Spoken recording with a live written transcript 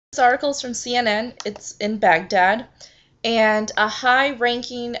This article is from CNN. It's in Baghdad. And a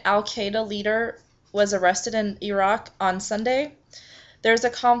high-ranking al-Qaeda leader was arrested in Iraq on Sunday. There's a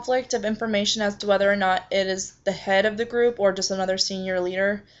conflict of information as to whether or not it is the head of the group or just another senior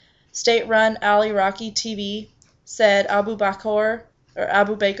leader. State-run Al-Iraqi TV said Abu Bakr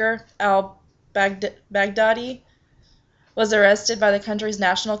al-Baghdadi was arrested by the country's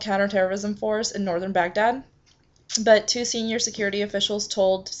National Counterterrorism Force in northern Baghdad. But two senior security officials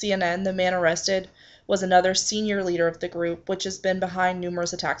told CNN the man arrested was another senior leader of the group, which has been behind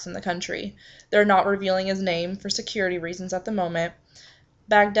numerous attacks in the country. They're not revealing his name for security reasons at the moment.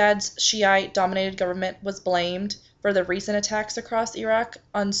 Baghdad's Shiite-dominated government was blamed for the recent attacks across Iraq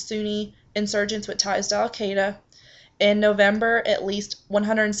on Sunni insurgents with ties to al-Qaeda. In November, at least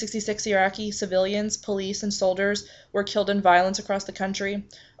 166 Iraqi civilians, police, and soldiers were killed in violence across the country,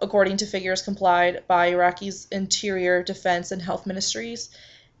 according to figures compiled by Iraqi's Interior, Defense, and Health ministries.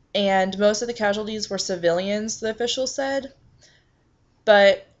 And most of the casualties were civilians, the officials said.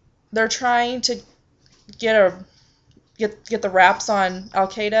 But they're trying to get the wraps on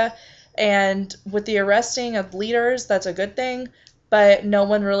al-Qaeda, and with the arresting of leaders, that's a good thing, but no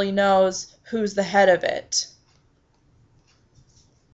one really knows who's the head of it.